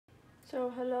So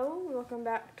hello, welcome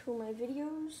back to my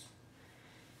videos,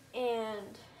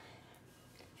 and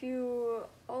if you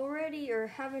already or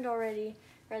haven't already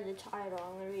read the title,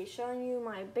 I'm going to be showing you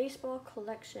my baseball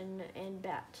collection and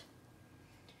bat.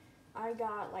 I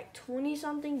got like 20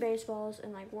 something baseballs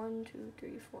and like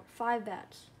 5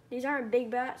 bats. These aren't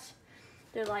big bats,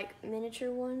 they're like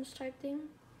miniature ones type thing.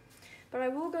 But I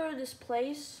will go to this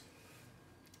place,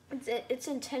 it's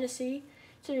in Tennessee.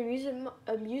 It's an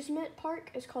amusement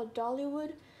park. It's called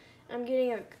Dollywood. I'm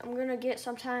gonna get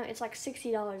sometime. It's like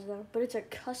 $60 though, but it's a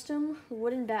custom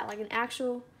wooden bat, like an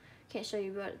actual. Can't show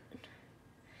you, but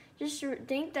just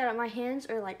think that my hands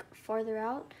are like farther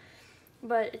out,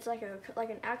 but it's like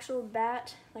an actual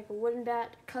bat, like a wooden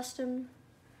bat, custom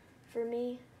for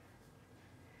me.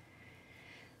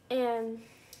 And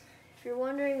if you're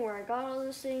wondering where I got all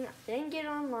this thing, I didn't get it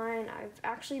online. I've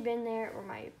actually been there, or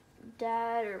my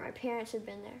dad or my parents had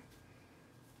been there.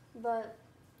 But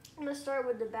I'm gonna start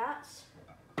with the bats.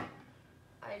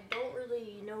 I don't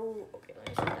really know. Okay, let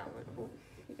me show that one. Ooh,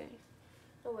 okay.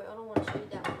 No wait, I don't want to show you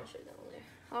that one. I'll show you that one there.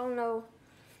 I don't know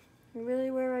really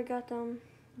where I got them,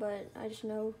 but I just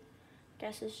know.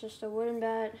 Guess it's just a wooden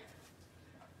bat.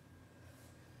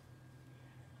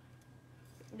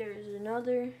 There's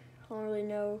another. I don't really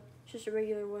know. It's just a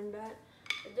regular wooden bat.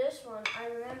 But this one, I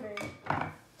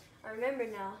remember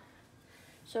now.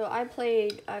 So I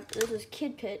played, this is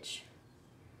Kid Pitch.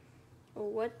 Oh,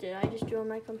 what did I just do on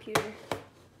my computer?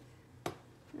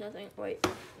 Nothing, wait.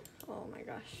 Oh my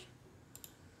gosh.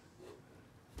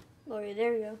 Oh yeah,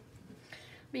 there we go.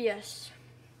 But yes,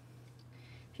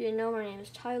 if you didn't know, my name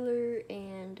is Tyler,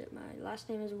 and my last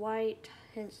name is White,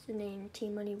 hence the name T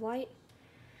Money White.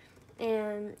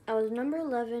 And I was number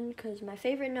 11 because my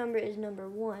favorite number is number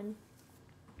 1.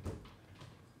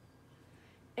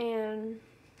 And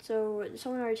so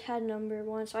someone already had number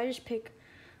 1, so I just picked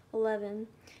 11.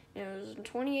 And it was in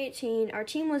 2018. Our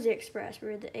team was the Express. We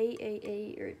were the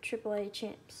AAA or AAA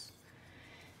champs.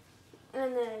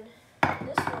 And then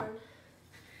this one,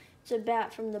 it's a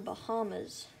bat from the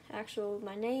Bahamas.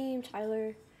 My name,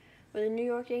 Tyler, with the New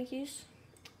York Yankees.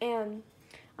 And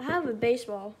I have a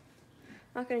baseball.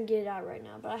 I'm not going to get it out right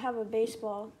now, but I have a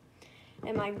baseball.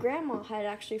 And my grandma had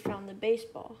actually found the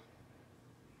baseball.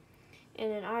 And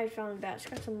then I had found the bat. It's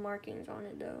got some markings on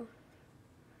it, though.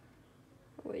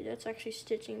 Oh, wait, that's actually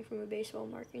stitching from a baseball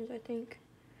markings, I think.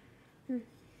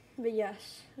 But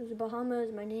yes, it was the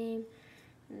Bahamas, my name.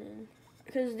 And then,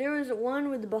 because there was one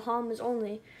with the Bahamas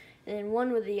only, and then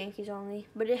one with the Yankees only.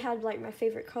 But it had, like, my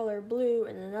favorite color, blue,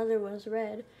 and another one was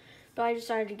red. But I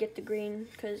decided to get the green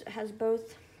because it has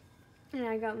both. And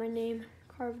I got my name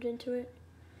carved into it.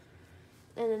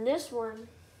 And then this one.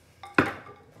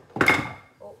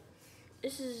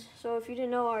 So if you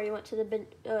didn't know, I already went to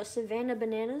the Savannah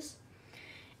Bananas,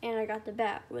 and I got the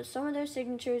bat with some of their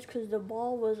signatures because the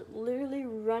ball was literally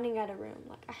running out of room.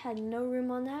 Like, I had no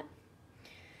room on that,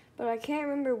 but I can't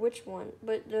remember which one.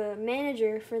 But the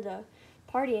manager for the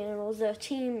Party Animals,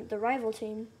 the rival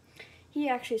team, he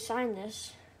actually signed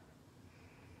this.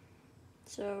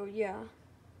 So yeah,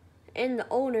 and the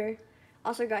owner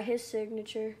also got his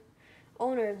signature,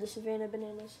 owner of the Savannah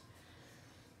Bananas.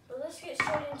 Well, let's get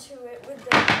straight into it with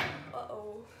the,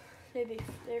 maybe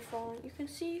they're falling. You can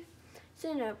see it's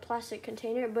in a plastic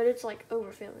container, but it's like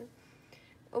overfilling.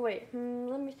 Oh wait,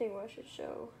 let me think what I should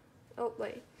show. Oh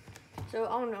wait, so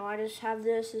I don't know, I just have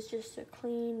this. It's just a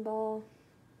clean ball,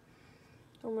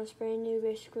 almost brand new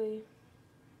basically,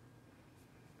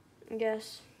 I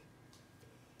guess.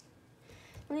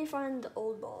 Let me find the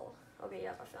old ball. Okay,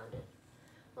 yep, I found it.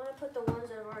 I'm gonna put the ones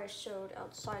that I've already showed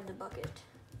outside the bucket.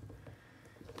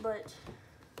 But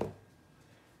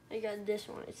I got this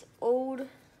one. It's old.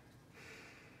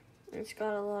 It's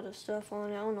got a lot of stuff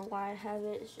on it. I don't know why I have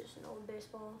it. It's just an old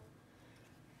baseball.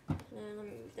 And then let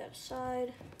me move that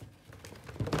aside.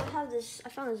 I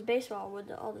found this baseball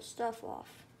with all the stuff off.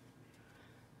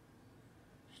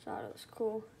 Just thought it was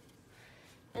cool.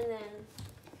 And then,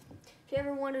 if you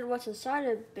ever wondered what's inside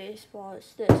a baseball,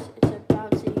 it's this. It's a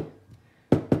bouncy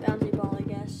ball, I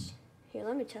guess. Here,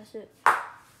 let me test it.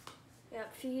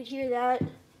 Yep, if you could hear that,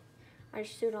 I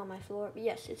just threw it on my floor. But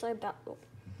yes, it's a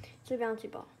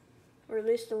bouncy ball. Or at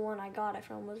least the one I got I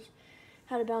found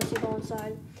had a bouncy ball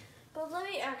inside. But let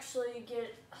me actually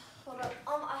get, hold up.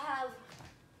 I have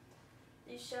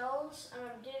these shells, and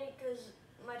I'm getting, because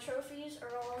my trophies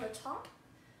are all on the top.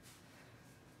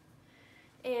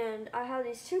 And I have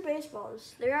these 2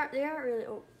 baseballs. They aren't really,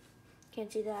 can't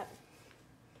see that.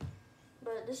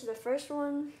 But this is the first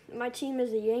one. My team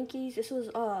is the Yankees. This was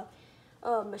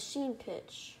Machine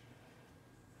Pitch.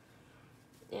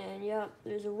 And yeah,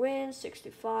 there's a win,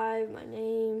 65, my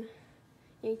name,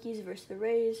 Yankees versus the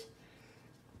Rays.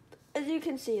 As you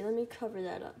can see, let me cover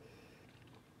that up.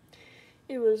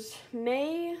 It was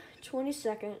May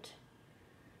 22nd,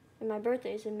 and my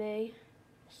birthday is in May.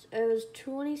 It was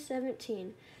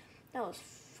 2017. That was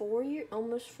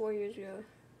almost 4 years ago.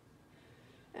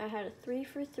 I had a 3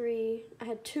 for 3. I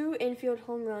had 2 infield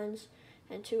home runs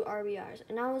and 2 RBIs,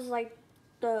 and I was like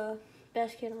the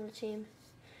best kid on the team.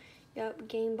 Yep,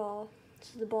 game ball. This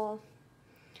is the ball.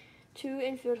 2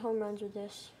 infield home runs with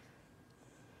this.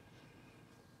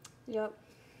 Yep.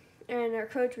 And our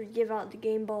coach would give out the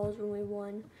game balls when we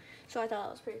won. So I thought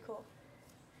that was pretty cool.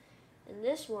 And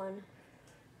this one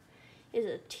is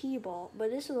a T-ball, but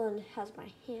this one has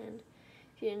my hand.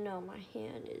 If you didn't know, my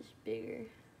hand is bigger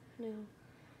now.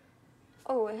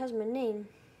 Oh, it has my name.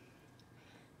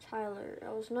 Tyler.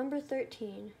 I was number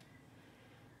 13.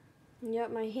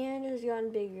 Yep, my hand has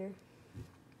gotten bigger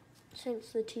since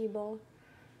the T-ball.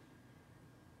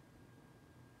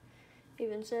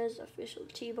 Even says official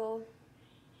T-ball.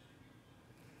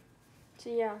 So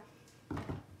yeah.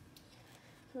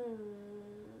 Well,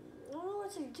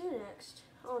 what's it do next?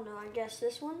 Oh no, I guess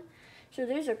this one. So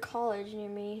there's a college near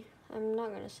me. I'm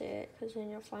not gonna say it because then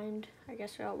you'll find, I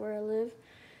guess, out where I live.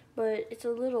 But it's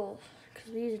a little,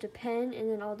 because we used a pen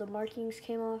and then all the markings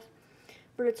came off.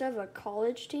 But it's of a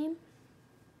college team.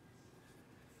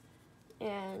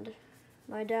 And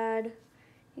my dad,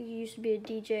 he used to be a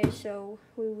DJ, so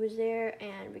we was there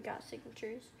and we got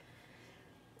signatures.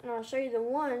 And I'll show you the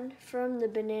one from the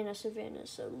Banana Savannah.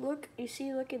 So look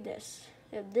at this.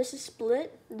 This is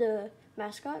Split, the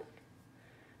mascot.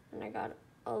 And I got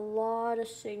a lot of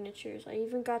signatures. I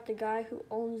even got the guy who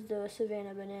owns the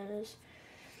Savannah Bananas.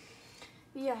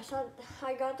 Yeah, so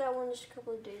I got that one just a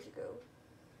couple of days ago.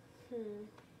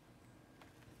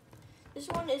 This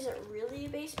one isn't really a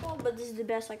baseball, but this is the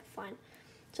best I could find.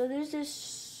 So there's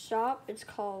this shop. It's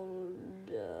called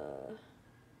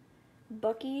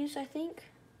Buc-ee's, I think.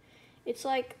 It's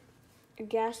like a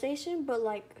gas station, but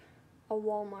like a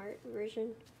Walmart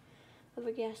version of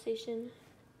a gas station.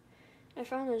 I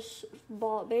found this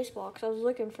baseball because I was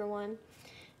looking for one,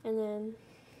 and then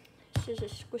it's just a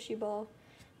squishy ball.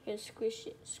 You can squish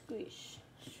it, squish.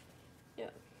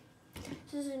 Yeah.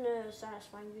 This isn't a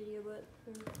satisfying video, but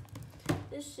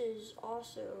this is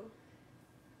also,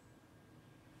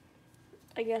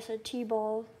 I guess, a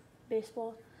T-ball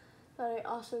baseball that I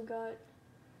also got.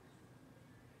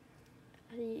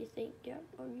 How do you think? Yep.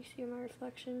 Oh, you see my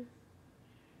reflection?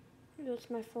 That's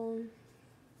my phone.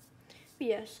 But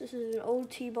yes, this is an old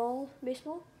T-ball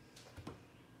baseball.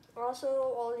 Also,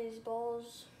 all these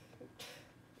balls.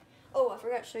 Oh, I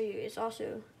forgot to show you. It's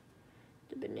also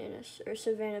the bananas, or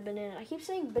Savannah Banana. I keep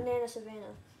saying Banana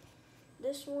Savannah.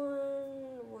 This one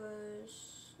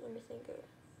was, let me think of it.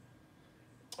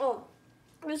 Oh,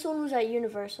 this one was at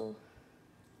Universal.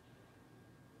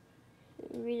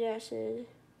 Read that said,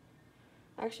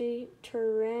 actually,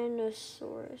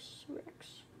 Tyrannosaurus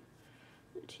Rex.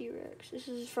 The T-Rex. This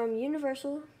is from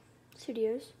Universal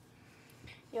Studios.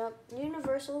 Yep,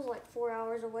 Universal's like 4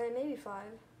 hours away, maybe 5.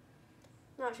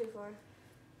 Not too far.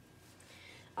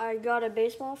 I got a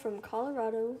baseball from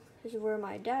Colorado. This is where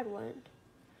my dad went.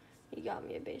 He got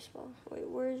me a baseball. Wait,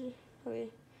 where is it? Okay.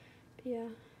 Yeah,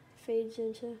 fades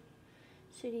into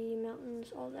city,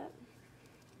 mountains, all that.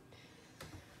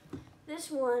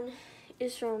 This one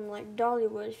is from like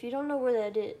Dollywood. If you don't know where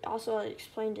that is, also I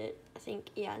explained it, I think,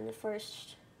 yeah, in the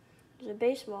first, there's a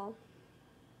baseball.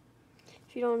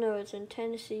 If you don't know, it's in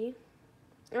Tennessee.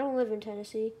 I don't live in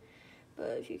Tennessee,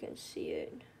 but if you can see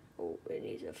it, oh, it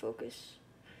needs a focus.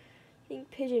 I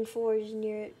think Pigeon Forge is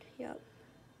near it, yep.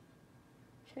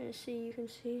 Tennessee, you can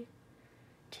see.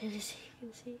 Tennessee, you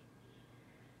can see.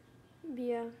 But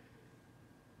yeah.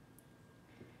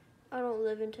 I don't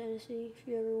live in Tennessee, if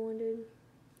you ever wondered.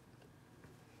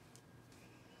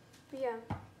 But yeah.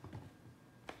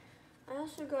 I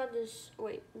also got this,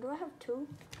 wait, do I have 2?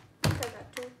 I think I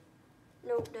got 2.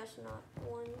 Nope, that's not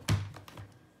one.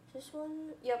 This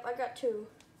one? Yep, I got 2.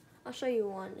 I'll show you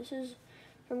one. This is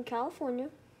from California.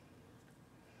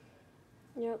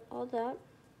 Yep, all that.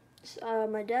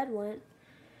 My dad went.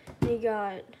 He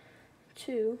got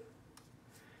 2.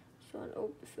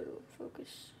 So if it'll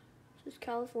focus. This is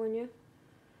California.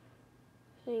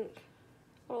 I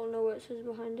don't know what it says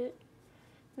behind it.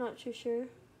 Not too sure.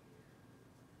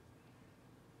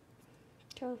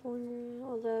 California,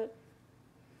 all that.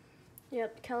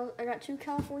 Yep, I got 2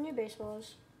 California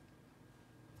baseballs.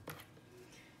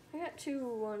 I got 2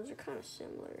 ones that are kind of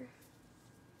similar.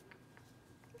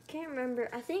 I can't remember.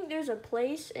 I think there's a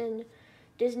place in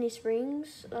Disney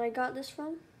Springs that I got this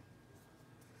from.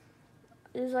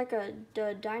 there's like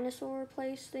the dinosaur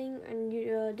place thing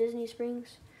in Disney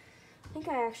Springs. I think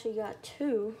I actually got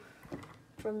 2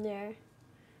 from there.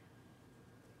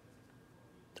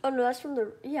 Oh no, that's from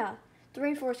the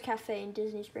Rainforest Cafe in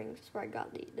Disney Springs. That's where I got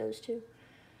those 2.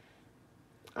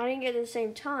 I didn't get it at the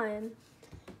same time,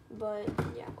 but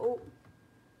yeah. Oh,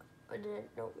 I didn't.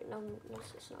 No,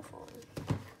 it's not falling.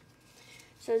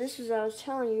 So this was, I was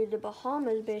telling you, the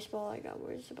Bahamas baseball I got.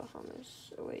 Where's the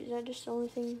Bahamas? Oh wait, is that just the only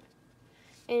thing?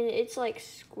 And it's like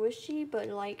squishy, but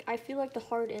like I feel like the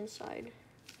hard inside.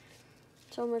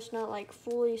 It's almost not like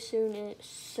fully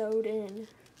sewed in.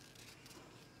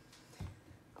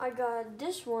 I got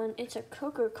this one. It's a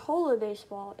Coca-Cola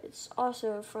baseball. It's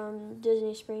also from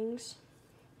Disney Springs.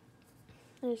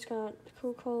 And it's got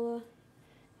Coca-Cola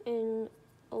in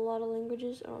a lot of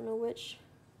languages. I don't know which.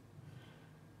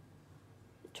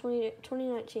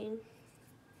 2019.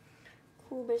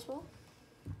 Cool baseball.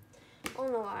 Oh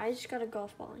no, I just got a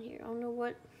golf ball in here. I don't know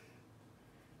what.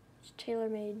 It's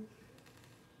tailor-made.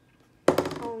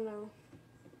 Oh no.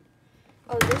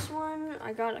 Oh, this one,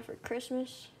 I got it for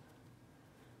Christmas.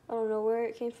 I don't know where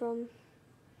it came from.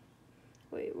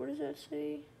 Wait, what does that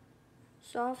say?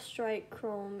 Soft Strike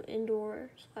Chrome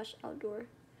Indoor/Outdoor.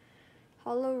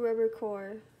 Hollow Rubber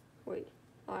Core. Wait,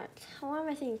 alright. Why am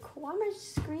I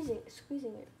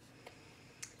squeezing it?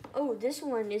 Oh, this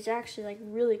one is actually like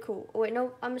really cool. Oh wait,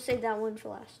 no, I'm gonna save that one for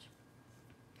last.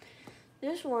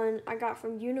 This one I got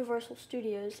from Universal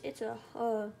Studios. It's a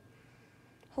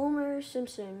Homer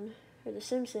Simpson, or the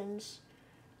Simpsons.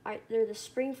 They're the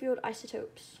Springfield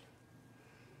Isotopes.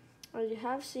 I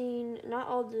have seen not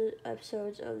all the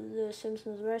episodes of The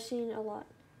Simpsons, but I've seen a lot.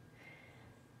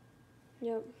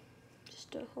 Yep,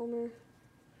 just a Homer.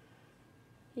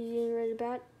 He's getting ready to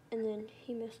bat, and then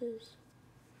he misses.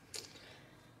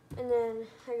 And then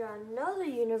I got another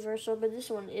Universal, but this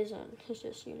one isn't. It's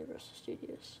just Universal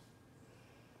Studios.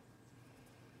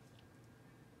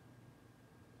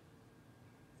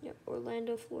 Yep,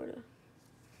 Orlando, Florida.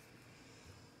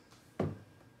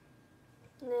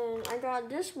 And then I got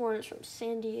this one. It's from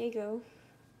San Diego.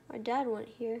 My dad went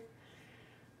here.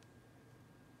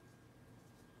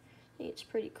 I think it's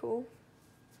pretty cool.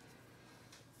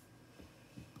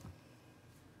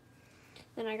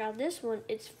 Then I got this one.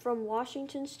 It's from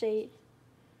Washington State,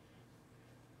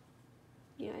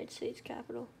 United States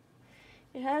Capitol.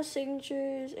 It has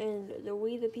signatures and the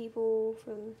We the People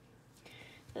from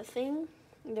the thing,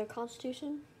 the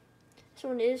Constitution. This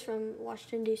one is from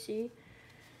Washington, D.C.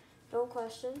 No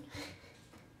question.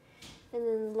 And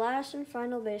then last and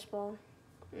final baseball.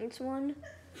 This one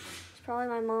is probably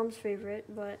my mom's favorite,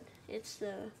 but it's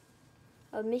a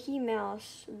Mickey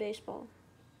Mouse baseball.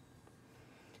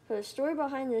 So the story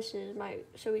behind this is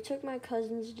so we took my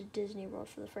cousins to Disney World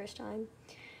for the first time,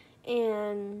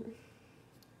 and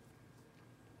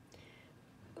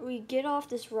we get off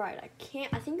this ride.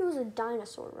 I think it was a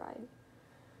dinosaur ride,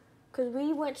 because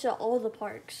we went to all the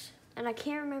parks. And I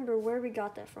can't remember where we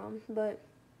got that from, but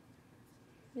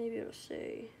maybe it'll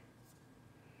say.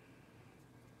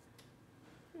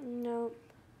 Nope.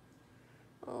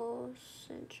 All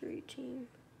Century Team.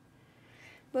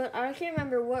 But I can't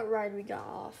remember what ride we got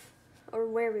off or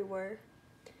where we were.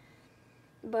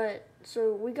 But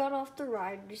so we got off the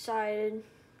ride, decided,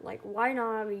 like, why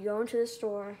not? We go into the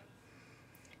store.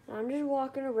 And I'm just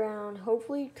walking around,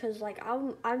 hopefully, because, like,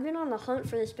 I've been on the hunt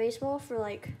for this baseball for,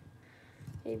 like,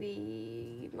 for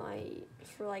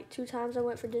like 2 times I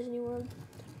went for Disney World.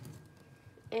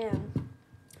 And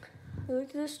I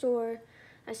looked at the store,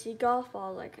 I see golf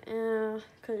balls, like,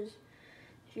 because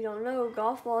if you don't know,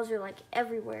 golf balls are like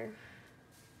everywhere.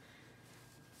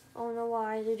 I don't know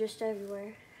why, they're just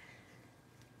everywhere.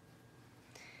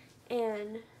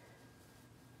 And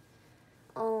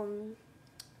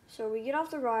so we get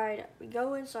off the ride, we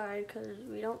go inside because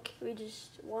we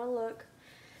just want to look.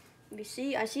 I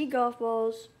see golf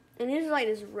balls, and there's like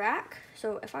this rack.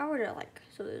 So if I were to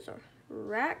there's a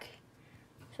rack.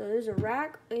 So there's a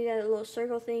rack. We got little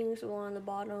circle things, one on the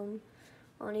bottom,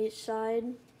 on each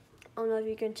side. I don't know if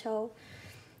you can tell,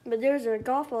 but there's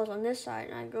golf balls on this side,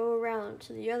 and I go around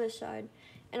to the other side,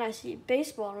 and I see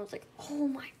baseball, and I was like, oh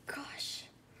my gosh.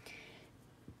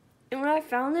 And when I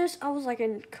found this, I was like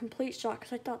in complete shock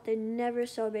because I thought they'd never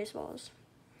sell baseballs.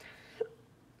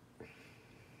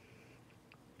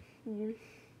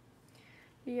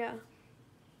 Yeah,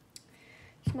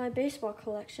 it's my baseball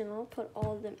collection. I'll put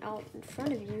all of them out in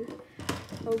front of you.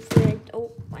 Hopefully,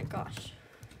 oh my gosh.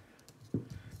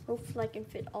 Hopefully I can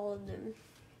fit all of them.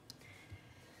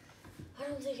 I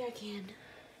don't think I can.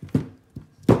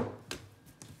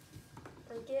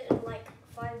 I get like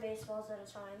 5 baseballs at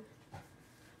a time.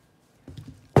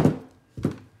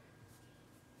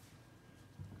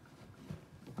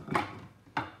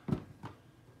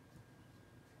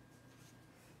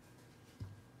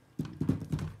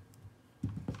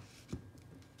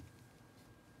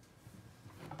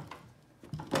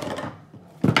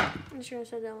 just gonna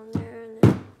set that one there, and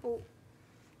then, oh,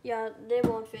 yeah, they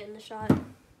won't fit in the shot.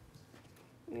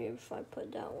 Maybe if I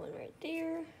put that one right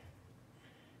there.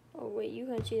 Oh wait, you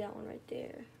can see that one right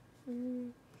there.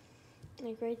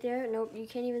 Like right there. Nope, you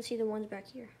can't even see the ones back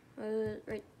here.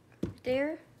 Right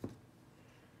there.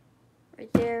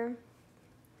 Right there.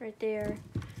 Right there.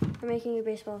 I'm making a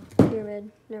baseball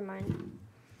pyramid. Never mind.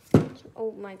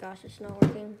 Oh my gosh, it's not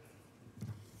working.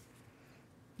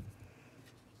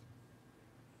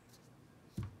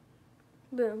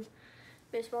 Boom.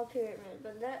 Baseball pyramid.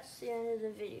 But that's the end of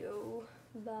the video.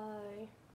 Bye.